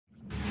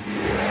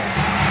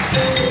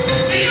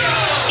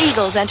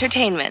Eagles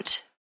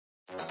Entertainment.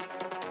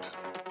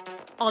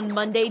 On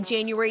Monday,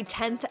 January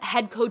 10th,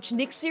 head coach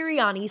Nick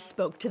Sirianni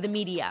spoke to the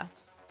media.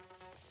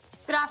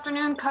 Good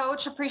afternoon,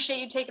 Coach. Appreciate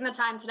you taking the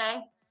time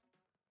today.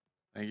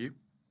 Thank you.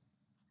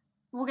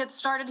 We'll get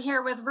started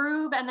here with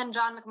Rube and then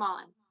John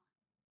McMullen.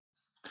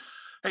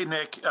 Hey,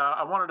 Nick,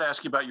 I wanted to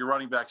ask you about your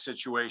running back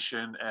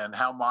situation and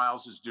how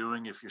Miles is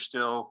doing, if you're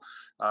still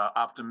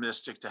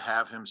optimistic to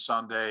have him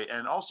Sunday.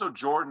 And also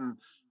Jordan,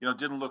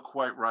 didn't look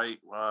quite right.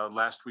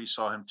 Last we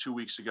saw him 2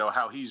 weeks ago,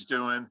 how he's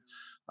doing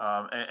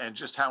and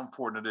just how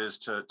important it is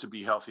to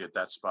be healthy at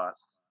that spot.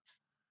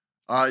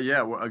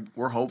 Yeah,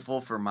 we're hopeful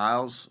for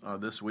Miles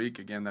this week.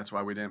 Again, that's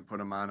why we didn't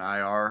put him on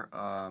IR,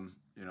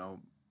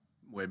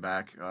 way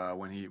back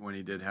when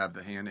he did have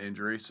the hand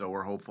injury. So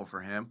we're hopeful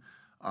for him.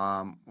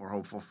 We're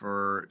hopeful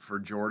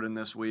for Jordan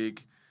this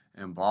week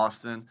in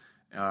Boston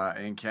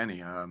and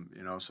Kenny.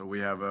 So we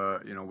have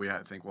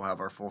I think we'll have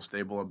our full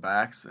stable of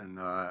backs, and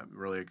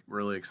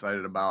really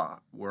excited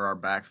about where our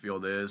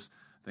backfield is.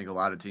 I think a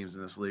lot of teams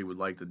in this league would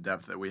like the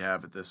depth that we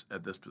have at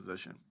this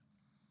position.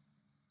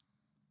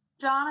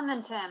 John and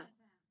then Tim.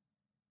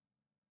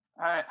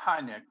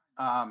 Hi, Nick.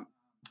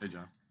 Hey,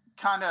 John.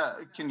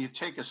 Can you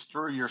take us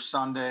through your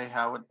Sunday,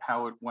 how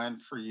it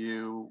went for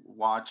you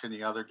watching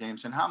the other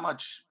games, and how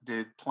much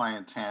did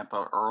playing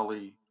Tampa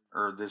early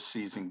or this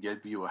season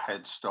give you a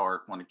head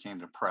start when it came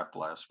to prep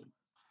last week?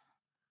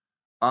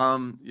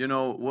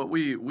 What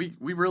we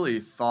really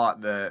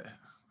thought that,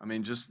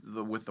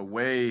 with the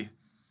way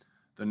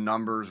the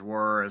numbers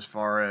were as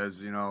far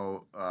as,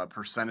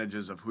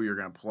 percentages of who you're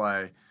going to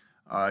play,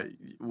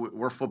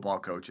 we're football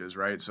coaches,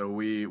 right? So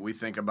we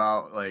think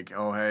about like,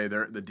 oh, hey,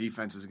 the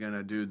defense is going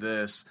to do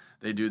this.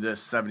 They do this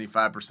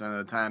 75% of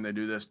the time. They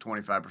do this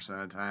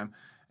 25% of the time.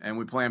 And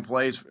we plan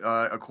plays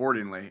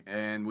accordingly.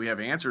 And we have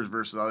answers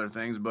versus other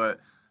things, but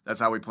that's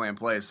how we plan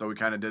plays. So we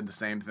kind of did the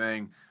same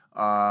thing,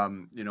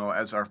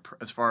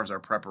 as far as our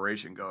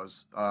preparation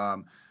goes.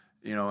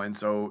 And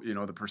so,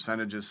 the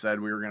percentages said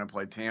we were going to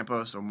play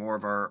Tampa. So more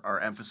of our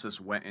emphasis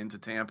went into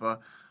Tampa.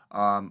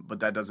 But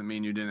that doesn't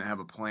mean you didn't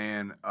have a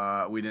plan.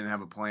 We didn't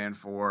have a plan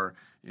for,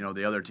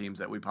 the other teams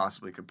that we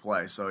possibly could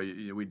play. So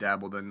we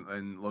dabbled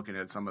in looking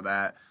at some of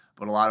that.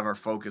 But a lot of our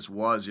focus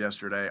was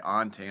yesterday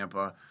on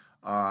Tampa.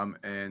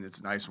 And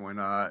it's nice when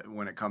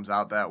it comes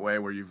out that way,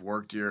 where you've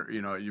worked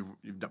you've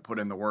put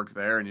in the work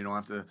there and you don't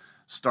have to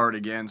start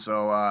again.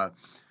 So,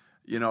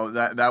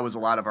 that was a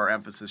lot of our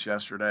emphasis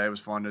yesterday. It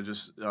was fun to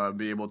just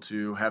be able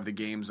to have the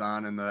games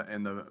on in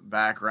the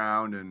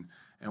background and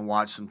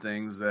watch some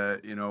things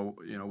that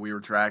we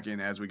were tracking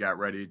as we got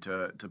ready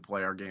to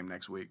play our game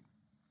next week.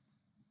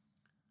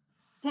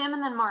 Tim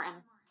and then Martin.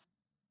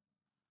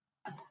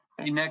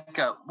 Hey, Nick,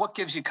 what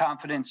gives you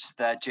confidence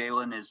that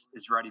Jalen is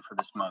ready for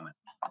this moment?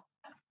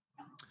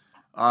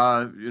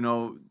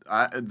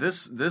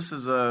 This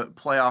is a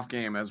playoff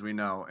game, as we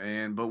know,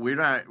 but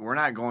we're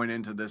not going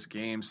into this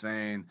game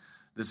saying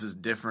this is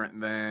different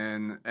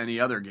than any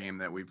other game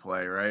that we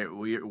play, right?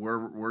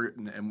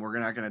 We're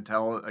not going to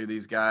tell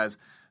these guys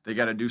they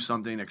got to do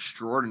something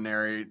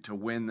extraordinary to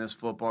win this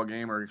football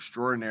game, or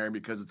extraordinary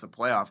because it's a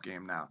playoff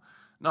game now.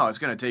 No, it's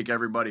going to take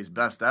everybody's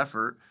best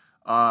effort,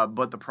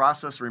 but the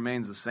process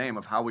remains the same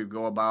of how we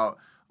go about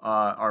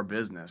our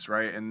business,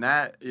 right? And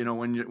that,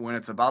 when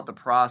it's about the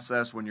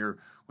process, when you're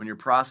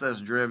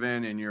process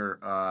driven and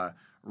you're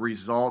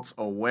results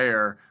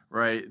aware,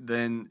 right?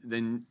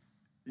 Then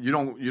you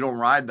don't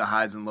ride the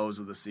highs and lows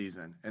of the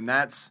season, and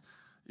that's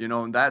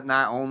that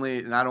not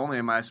only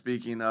am I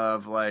speaking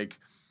of like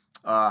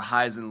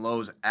highs and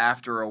lows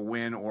after a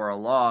win or a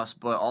loss,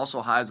 but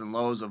also highs and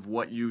lows of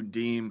what you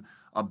deem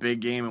a big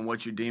game and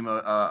what you deem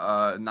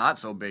a not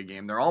so big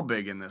game. They're all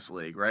big in this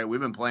league, right? We've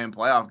been playing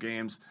playoff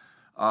games.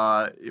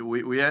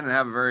 We didn't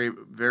have a very,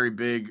 very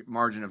big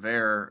margin of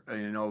error,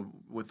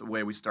 with the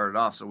way we started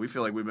off. So we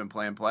feel like we've been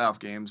playing playoff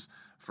games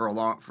for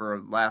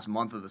last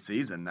month of the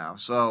season now.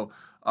 So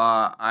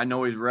I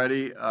know he's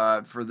ready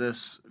for the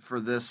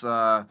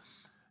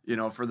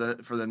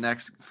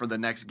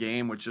next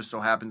game, which just so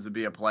happens to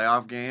be a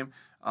playoff game.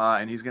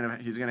 And he's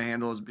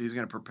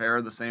gonna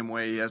prepare the same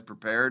way he has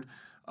prepared.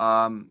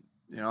 I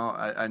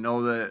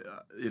know that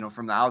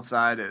from the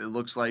outside it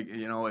looks like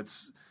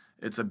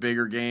it's a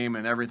bigger game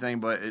and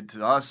everything, but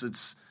to us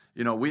it's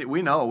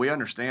we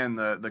understand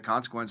the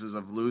consequences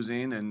of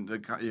losing, and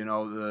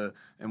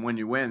and when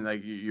you win,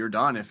 like, you're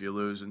done if you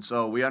lose, and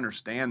so we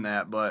understand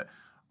that, but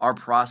our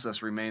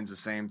process remains the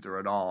same through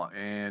it all,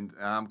 and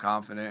I'm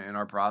confident in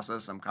our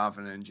process. I'm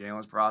confident in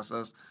Jalen's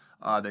process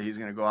that he's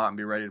going to go out and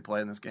be ready to play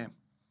in this game.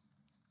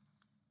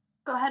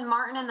 Go ahead,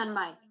 Martin, and then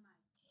Mike.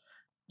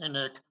 Hey,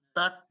 Nick.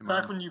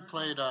 Back when you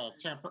played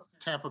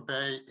Tampa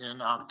Bay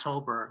in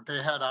October,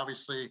 they had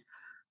obviously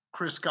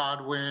Chris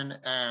Godwin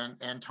and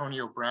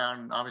Antonio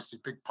Brown, obviously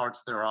big parts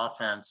of their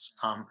offense.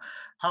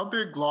 How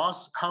big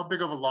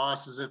of a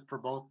loss is it for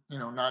both,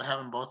 not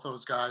having both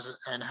those guys?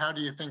 And how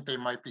do you think they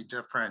might be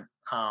different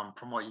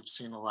from what you've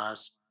seen the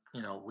last,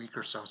 week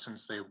or so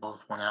since they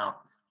both went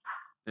out?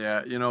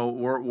 Yeah,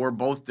 we're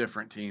both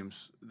different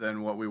teams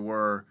than what we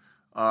were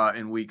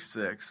in Week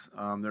 6.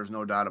 There's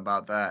no doubt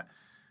about that.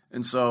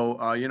 And so,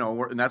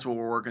 and that's what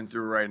we're working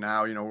through right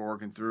now. We're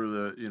working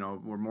through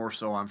we're more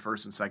so on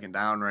first and second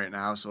down right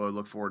now. So I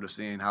look forward to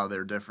seeing how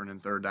they're different in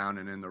third down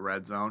and in the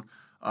red zone.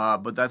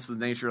 But that's the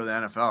nature of the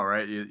NFL,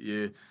 right?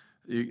 You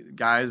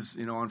guys,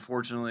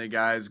 unfortunately,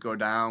 guys go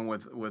down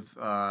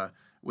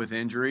with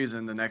injuries,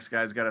 and the next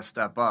guy's got to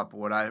step up.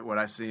 What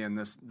I see in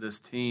this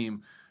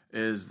team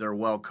is they're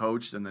well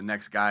coached, and the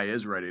next guy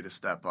is ready to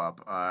step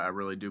up. I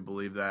really do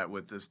believe that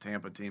with this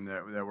Tampa team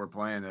that we're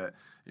playing, that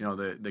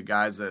the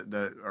guys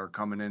that are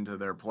coming into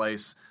their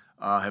place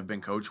have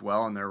been coached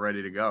well, and they're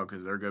ready to go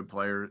because they're good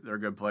players. They're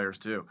good players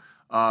too.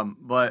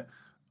 But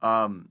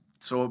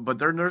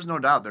there's no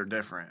doubt they're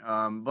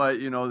different. But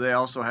they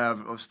also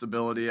have a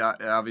stability,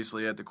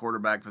 obviously, at the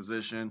quarterback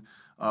position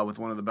with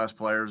one of the best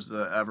players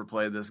to ever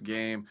play this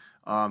game.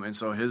 And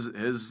so his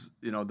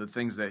the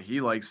things that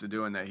he likes to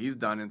do and that he's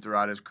done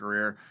throughout his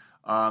career,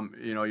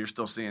 you're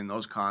still seeing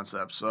those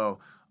concepts. So,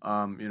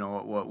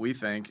 what we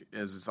think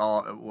is it's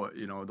all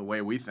the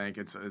way we think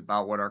it's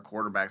about what our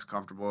quarterback's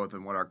comfortable with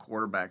and what our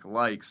quarterback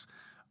likes.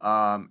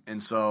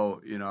 And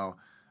so,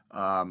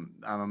 I'm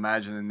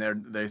imagining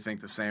they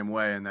think the same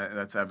way, and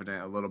that's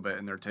evident a little bit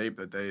in their tape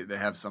that they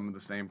have some of the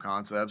same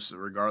concepts,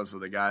 regardless of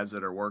the guys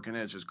that are working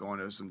it. It's just going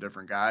to some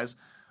different guys,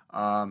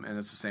 and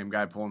it's the same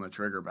guy pulling the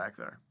trigger back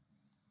there.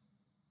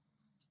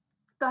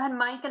 Go ahead,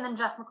 Mike, and then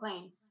Jeff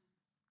McLean.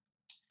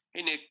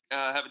 Hey, Nick,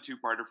 I have a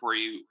two-parter for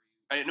you.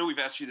 I know we've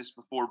asked you this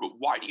before, but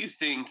why do you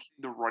think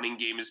the running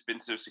game has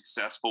been so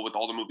successful with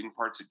all the moving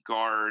parts at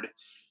guard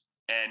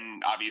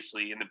and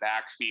obviously in the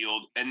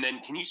backfield? And then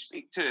can you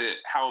speak to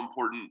how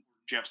important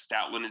Jeff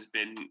Stoutland has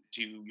been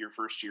to your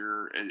first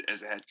year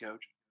as a head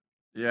coach?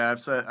 Yeah,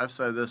 I've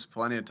said this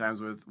plenty of times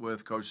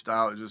with Coach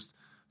Stout. Just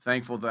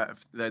thankful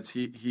that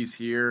he's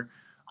here.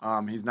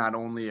 He's not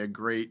only a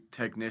great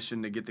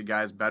technician to get the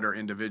guys better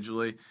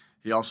individually,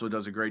 he also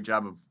does a great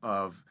job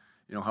of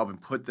helping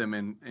put them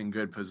in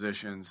good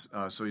positions.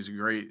 So he's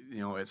great,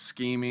 at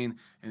scheming,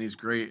 and he's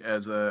great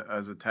as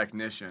a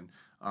technician.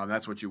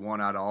 That's what you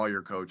want out of all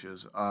your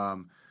coaches.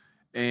 So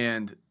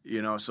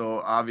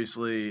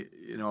obviously,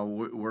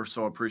 we're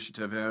so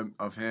appreciative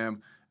of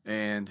him,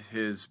 and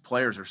his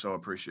players are so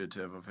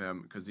appreciative of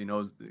him because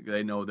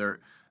they know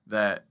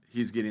that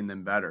he's getting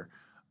them better.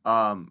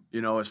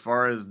 As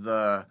far as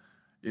a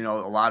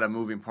lot of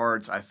moving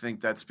parts, I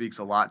think that speaks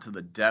a lot to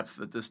the depth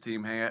that this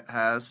team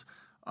has.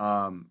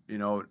 Not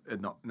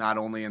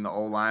only in the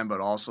O-line, but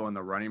also in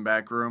the running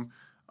back room,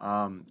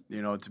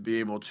 to be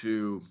able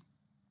to,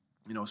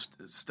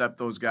 step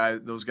those guys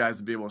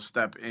to be able to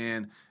step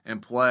in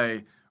and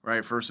play,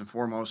 right, first and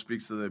foremost,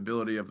 speaks to the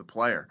ability of the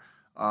player,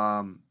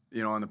 and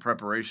the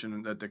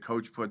preparation that the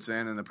coach puts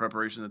in and the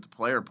preparation that the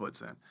player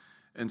puts in.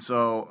 And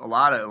so a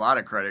lot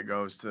of credit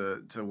goes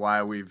to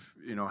why we've,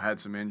 had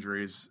some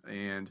injuries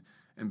and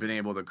been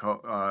able to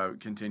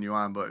continue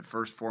on. But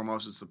first and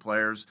foremost, it's the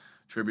players.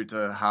 Tribute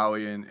to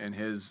Howie and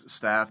his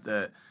staff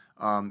that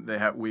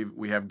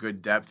we have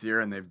good depth here,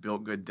 and they've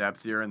built good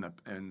depth here, and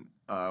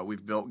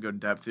we've built good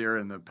depth here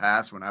in the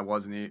past when I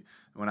wasn't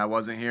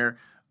here,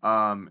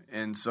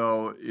 and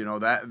so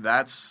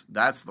that's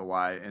the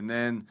why. And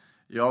then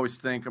you always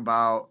think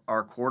about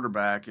our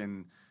quarterback,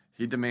 and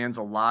he demands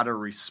a lot of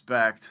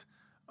respect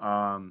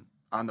on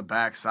the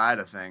back side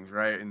of things,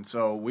 right? And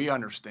so we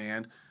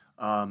understand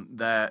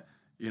that.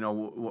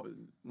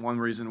 One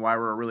reason why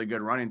we're a really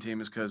good running team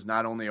is because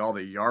not only all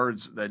the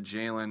yards that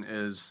Jalen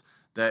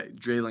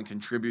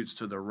contributes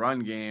to the run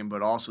game,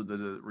 but also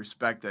the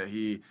respect that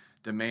he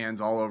demands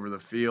all over the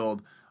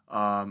field,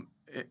 as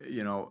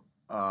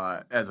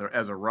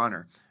a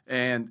runner.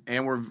 And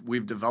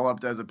we've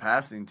developed as a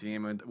passing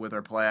team with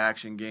our play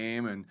action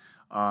game and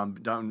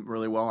done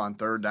really well on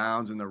third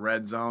downs in the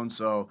red zone.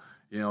 So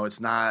it's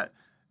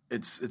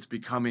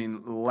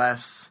becoming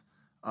less.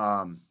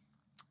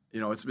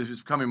 It's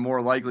becoming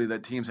more likely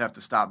that teams have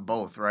to stop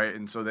both, right?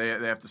 And so they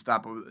have to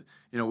stop.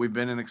 We've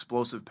been an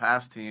explosive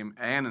pass team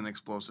and an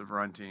explosive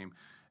run team,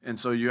 and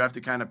so you have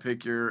to kind of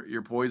pick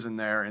your poison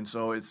there. And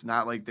so it's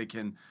not like they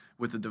can,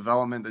 with the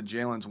development that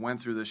Jalen's went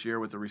through this year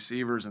with the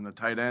receivers and the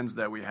tight ends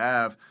that we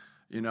have,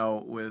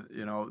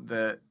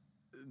 that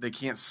they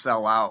can't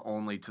sell out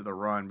only to the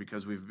run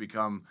because we've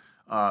become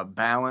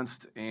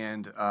balanced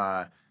and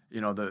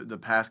the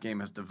pass game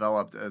has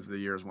developed as the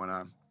years went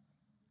on.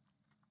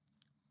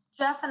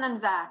 Jeff and then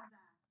Zach.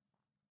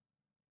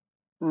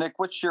 Nick,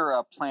 what's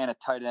your plan at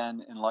tight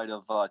end in light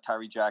of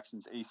Tyree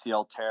Jackson's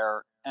ACL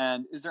tear?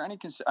 And is there any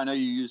I know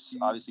you use,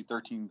 obviously,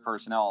 13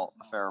 personnel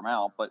a fair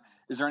amount, but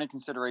is there any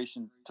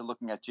consideration to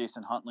looking at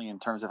Jason Huntley in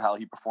terms of how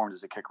he performed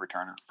as a kick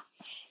returner?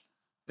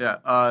 Yeah,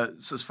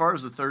 so as far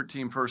as the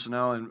 13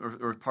 personnel,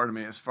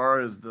 as far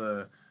as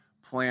the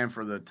plan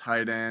for the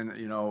tight end,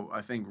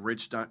 I think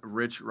Richard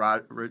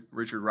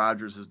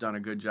Rodgers has done a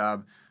good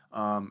job.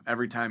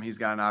 Every time he's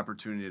got an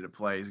opportunity to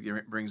play, he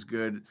brings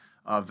good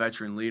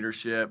veteran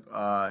leadership.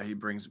 He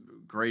brings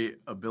great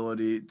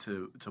ability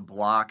to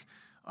block,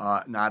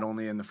 not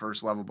only in the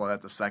first level but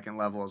at the second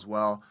level as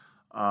well.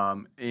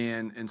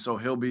 And so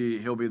he'll be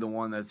the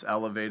one that's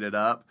elevated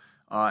up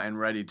and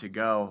ready to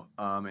go.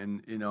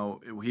 And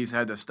he's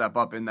had to step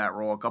up in that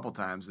role a couple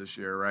times this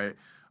year, right?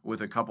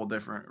 With a couple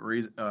different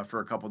for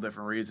a couple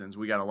different reasons.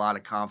 We got a lot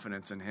of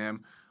confidence in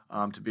him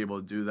to be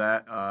able to do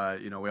that.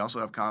 We also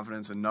have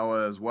confidence in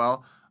Noah as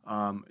well.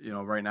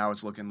 Right now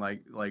it's looking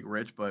like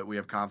Rich, but we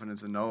have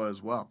confidence in Noah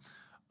as well.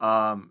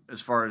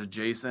 As far as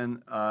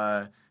Jason,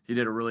 he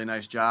did a really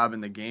nice job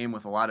in the game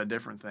with a lot of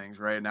different things,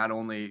 right? Not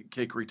only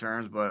kick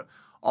returns, but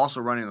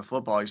also running the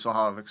football. You saw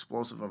how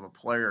explosive of a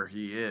player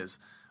he is.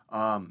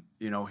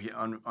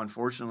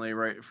 Unfortunately,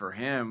 right, for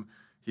him,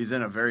 he's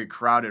in a very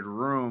crowded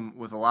room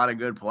with a lot of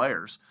good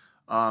players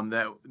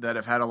that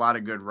have had a lot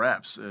of good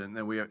reps, and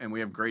then we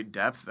have great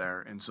depth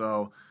there. And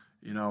so,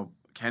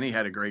 Kenny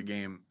had a great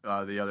game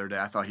the other day.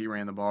 I thought he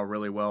ran the ball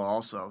really well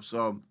also.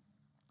 So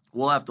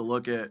we'll have to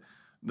look at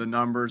the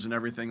numbers and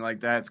everything like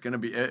that. It's going to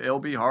be, it'll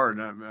be hard.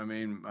 I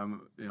mean,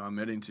 I'm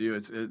admitting to you,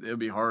 it'll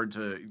be hard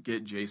to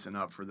get Jason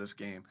up for this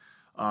game.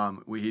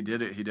 He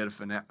did a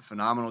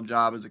phenomenal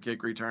job as a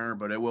kick returner,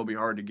 but it will be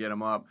hard to get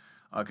him up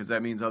because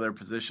that means other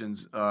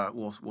positions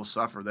will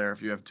suffer there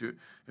if you have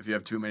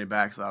too many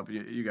backs up.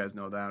 You guys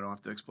know that. I don't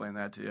have to explain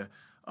that to you.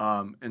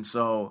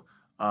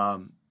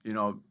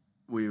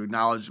 We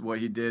acknowledge what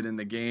he did in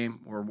the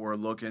game. We're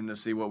looking to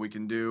see what we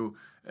can do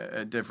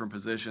at different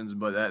positions,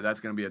 but that's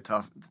going to be a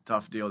tough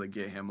deal to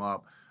get him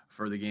up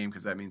for the game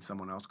because that means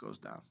someone else goes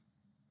down.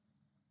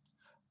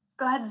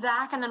 Go ahead,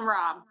 Zach, and then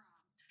Rob.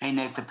 Hey,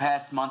 Nick, the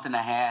past month and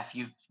a half,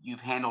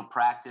 you've handled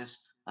practice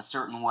a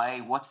certain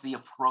way. What's the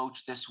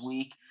approach this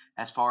week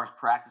as far as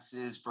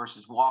practices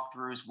versus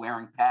walkthroughs,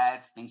 wearing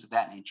pads, things of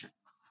that nature?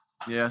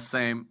 Yeah,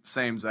 same,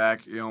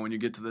 Zach. When you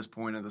get to this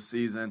point of the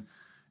season,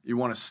 you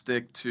want to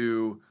stick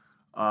to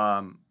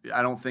I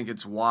don't think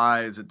it's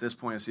wise at this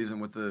point of the season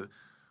with the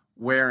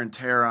wear and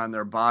tear on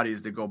their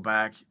bodies to go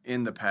back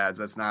into pads.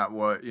 That's not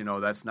what,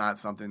 that's not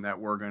something that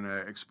we're going to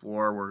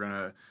explore. We're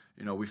going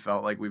to, we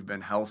felt like we've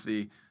been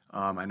healthy.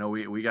 I know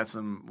we got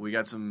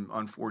some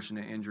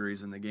unfortunate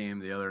injuries in the game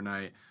the other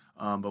night,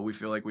 but we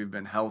feel like we've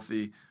been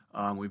healthy.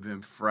 We've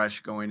been fresh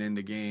going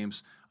into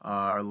games.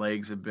 Our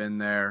legs have been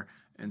there.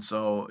 And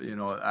so,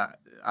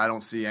 I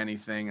don't see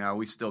anything.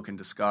 We still can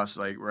discuss,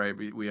 right,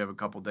 we have a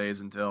couple days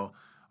until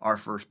our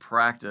first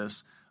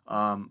practice,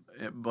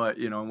 but,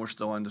 and we're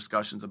still in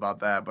discussions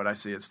about that, but I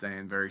see it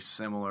staying very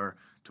similar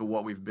to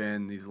what we've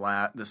been this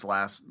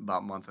last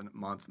about month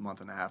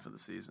and a half of the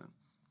season.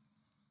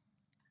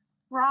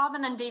 Rob,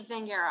 and then Dave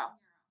Zangaro.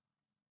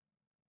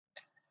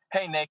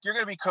 Hey, Nick, you're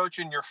going to be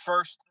coaching your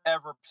first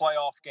ever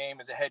playoff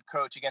game as a head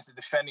coach against the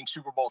defending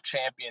Super Bowl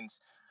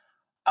champions.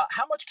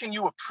 How much can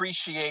you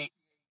appreciate,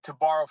 to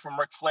borrow from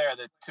Ric Flair,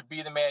 that to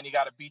be the man, you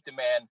got to beat the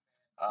man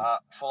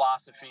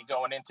philosophy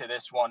going into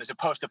this one, as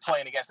opposed to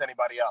playing against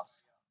anybody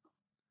else?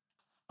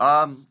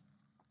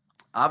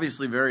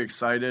 Obviously very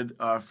excited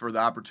for the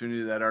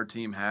opportunity that our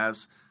team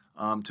has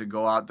to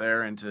go out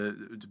there and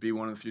to be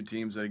one of the few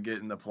teams that get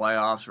in the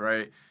playoffs,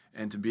 right?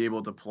 And to be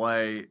able to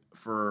play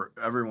for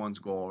everyone's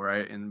goal,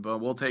 right? But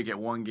we'll take it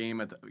one game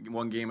at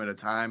a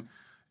time,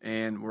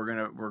 and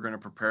we're gonna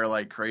prepare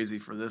like crazy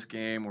for this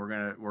game.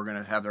 We're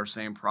gonna have our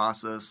same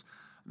process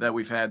that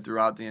we've had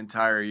throughout the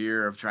entire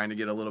year of trying to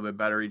get a little bit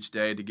better each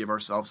day to give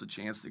ourselves a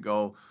chance to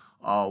go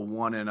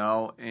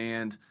 1-0.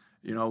 And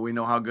we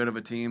know how good of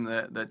a team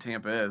that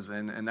Tampa is,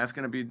 and that's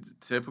going to be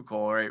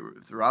typical, right,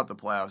 throughout the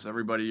playoffs.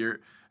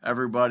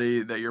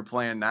 Everybody that you're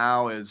playing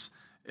now is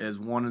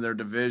one of their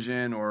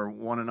division or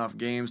won enough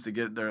games to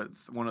get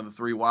one of the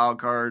 3 wild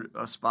card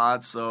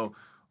spots. So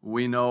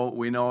we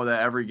know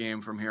that every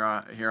game from here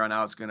on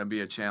out is going to be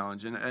a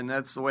challenge, and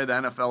that's the way the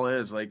NFL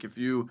is. Like if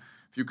you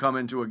come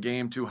into a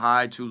game too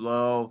high, too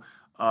low,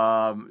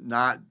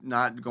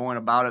 not going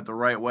about it the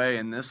right way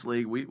in this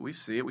league, we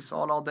see it. We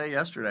saw it all day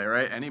yesterday,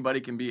 right?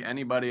 Anybody can beat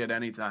anybody at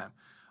any time,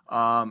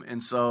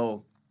 and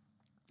so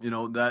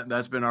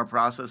that's been our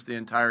process the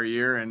entire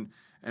year, and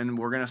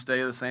we're going to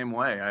stay the same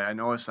way. I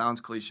know it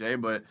sounds cliche,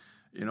 but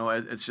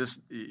it's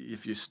just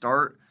if you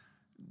start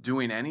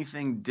doing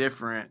anything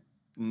different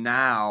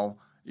now,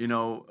 in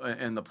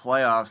the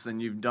playoffs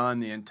than you've done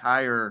the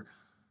entire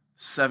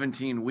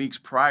 17 weeks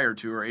prior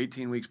to or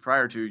 18 weeks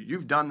prior to,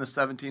 you've done the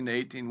 17 to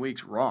 18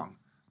 weeks wrong.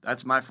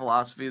 That's my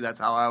philosophy. That's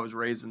how I was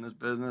raised in this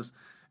business.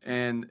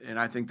 And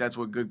I think that's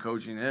what good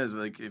coaching is.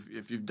 Like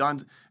if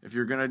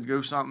you're going to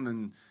do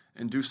something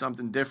and do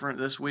something different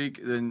this week,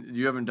 then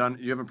you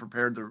haven't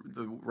prepared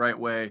the right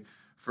way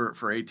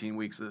for 18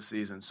 weeks of the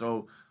season.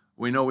 So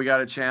we know we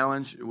got a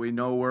challenge. We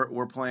know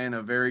we're playing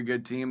a very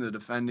good team, the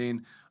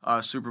defending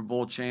Super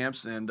Bowl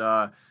champs, and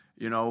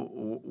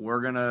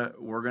we're gonna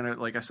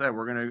like I said,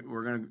 we're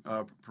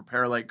gonna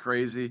prepare like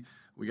crazy.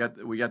 We got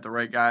the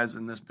right guys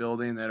in this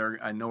building that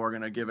I know are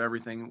gonna give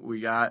everything we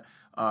got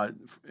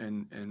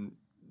and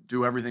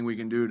do everything we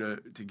can do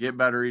to get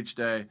better each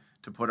day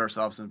to put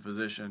ourselves in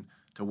position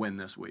to win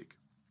this week.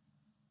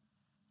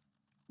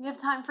 We have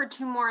time for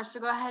 2 more, so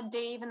go ahead,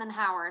 Dave, and then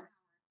Howard.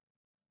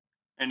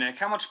 And Nick,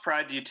 how much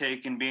pride do you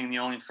take in being the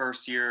only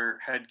first-year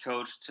head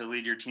coach to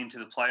lead your team to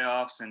the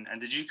playoffs? And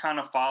did you kind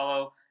of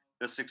follow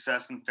the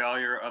success and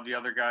failure of the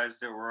other guys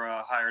that were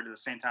hired at the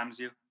same time as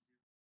you?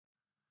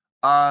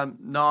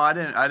 No, I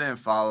didn't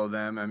follow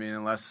them. I mean,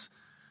 unless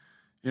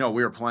we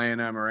were playing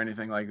them or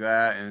anything like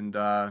that. And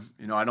I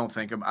don't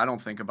think about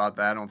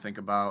that. I don't think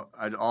about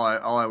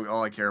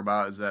all I care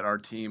about is that our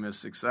team is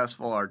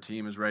successful. Our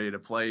team is ready to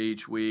play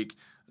each week.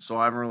 So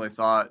I haven't really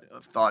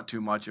thought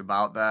too much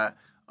about that.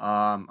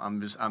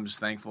 I'm just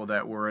thankful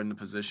that we're in the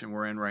position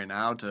we're in right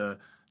now to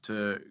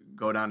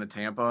go down to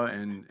Tampa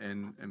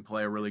and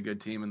play a really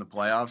good team in the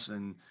playoffs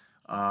and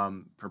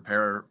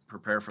prepare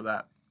for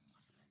that.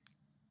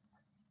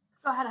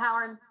 Go ahead,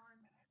 Howard.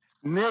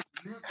 Nick,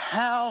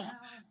 how,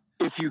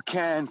 if you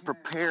can,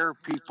 prepare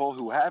people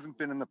who haven't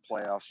been in the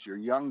playoffs, your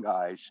young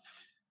guys,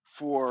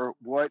 for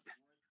what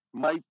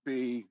might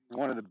be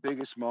one of the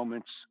biggest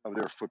moments of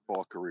their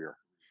football career?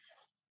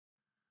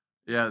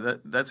 Yeah,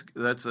 that's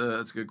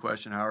a good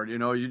question, Howard.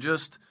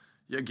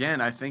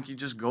 I think you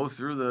just go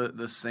through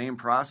the same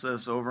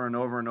process over and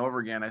over and over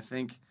again. I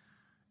think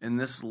in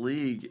this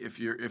league, if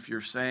you're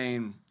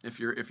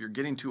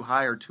getting too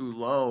high or too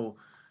low,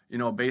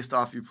 based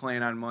off you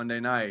playing on Monday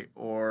night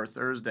or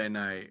Thursday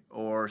night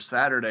or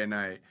Saturday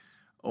night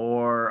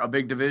or a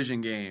big division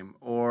game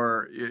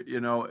or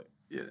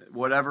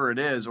whatever it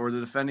is, or the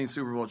defending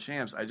Super Bowl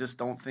champs, I just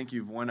don't think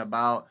you've went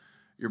about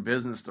your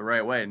business the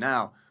right way.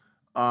 Now,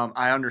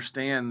 I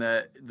understand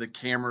that the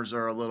cameras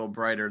are a little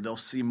brighter. They'll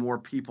see more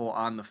people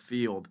on the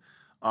field.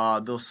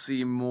 They'll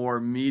see more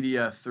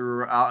media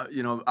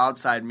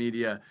outside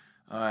media.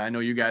 I know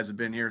you guys have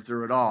been here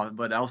through it all,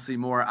 but they'll see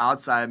more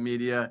outside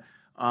media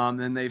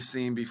than they've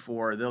seen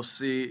before. They'll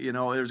see,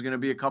 there's going to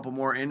be a couple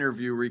more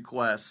interview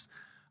requests.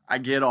 I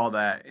get all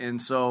that.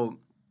 And so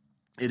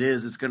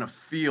it's going to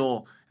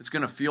feel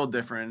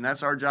different. And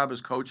that's our job as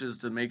coaches,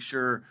 to make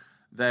sure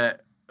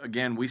that,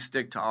 again, we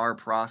stick to our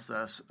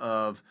process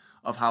of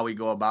how we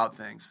go about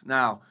things.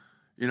 Now,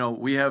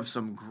 we have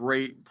some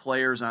great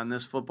players on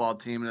this football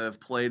team that have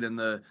played in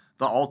the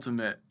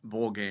ultimate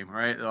bowl game,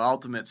 right? The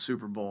ultimate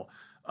Super Bowl,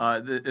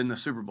 in the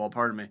Super Bowl,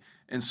 pardon me.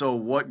 And so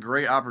what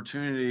great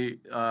opportunity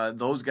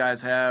those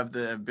guys have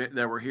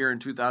that were here in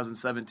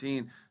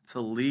 2017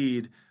 to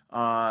lead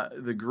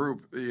the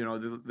group,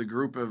 the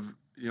group of,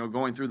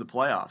 going through the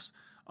playoffs.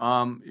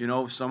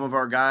 Some of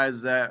our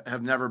guys that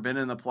have never been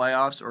in the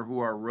playoffs or who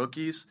are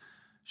rookies,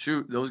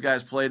 shoot, those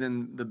guys played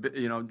in the,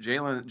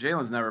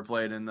 Jalen's never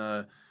played in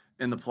the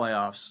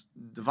playoffs.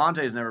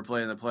 Devontae's never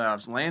played in the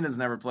playoffs. Landon's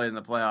never played in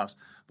the playoffs,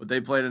 but they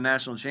played in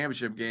national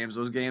championship games.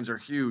 Those games are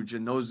huge,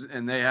 and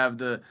they have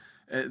the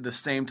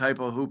same type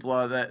of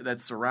hoopla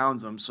that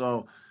surrounds them.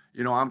 So,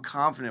 I'm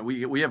confident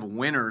we have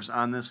winners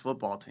on this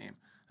football team.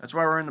 That's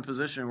why we're in the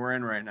position we're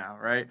in right now,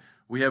 right?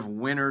 We have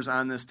winners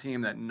on this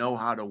team that know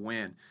how to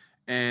win.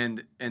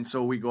 And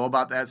so we go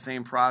about that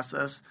same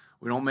process.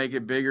 We don't make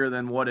it bigger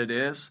than what it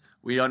is.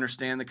 We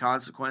understand the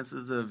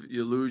consequences of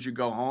you lose, you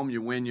go home, you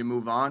win, you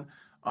move on.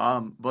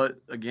 But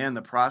again,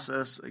 the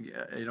process,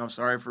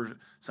 sorry for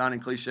sounding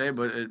cliche,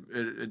 but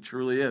it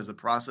truly is. The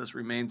process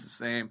remains the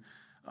same,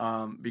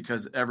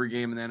 because every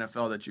game in the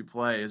NFL that you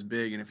play is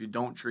big. And if you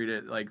don't treat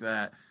it like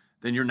that,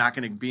 then you're not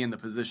going to be in the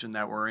position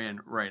that we're in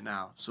right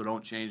now. So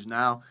don't change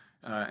now,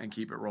 and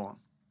keep it rolling.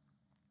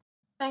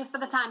 Thanks for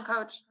the time,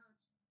 Coach.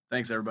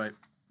 Thanks, everybody.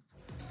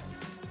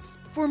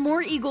 For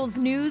more Eagles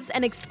news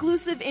and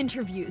exclusive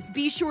interviews,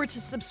 be sure to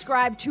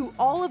subscribe to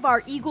all of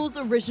our Eagles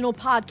original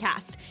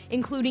podcasts,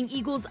 including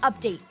Eagles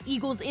Update,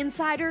 Eagles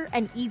Insider,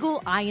 and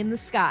Eagle Eye in the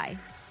Sky.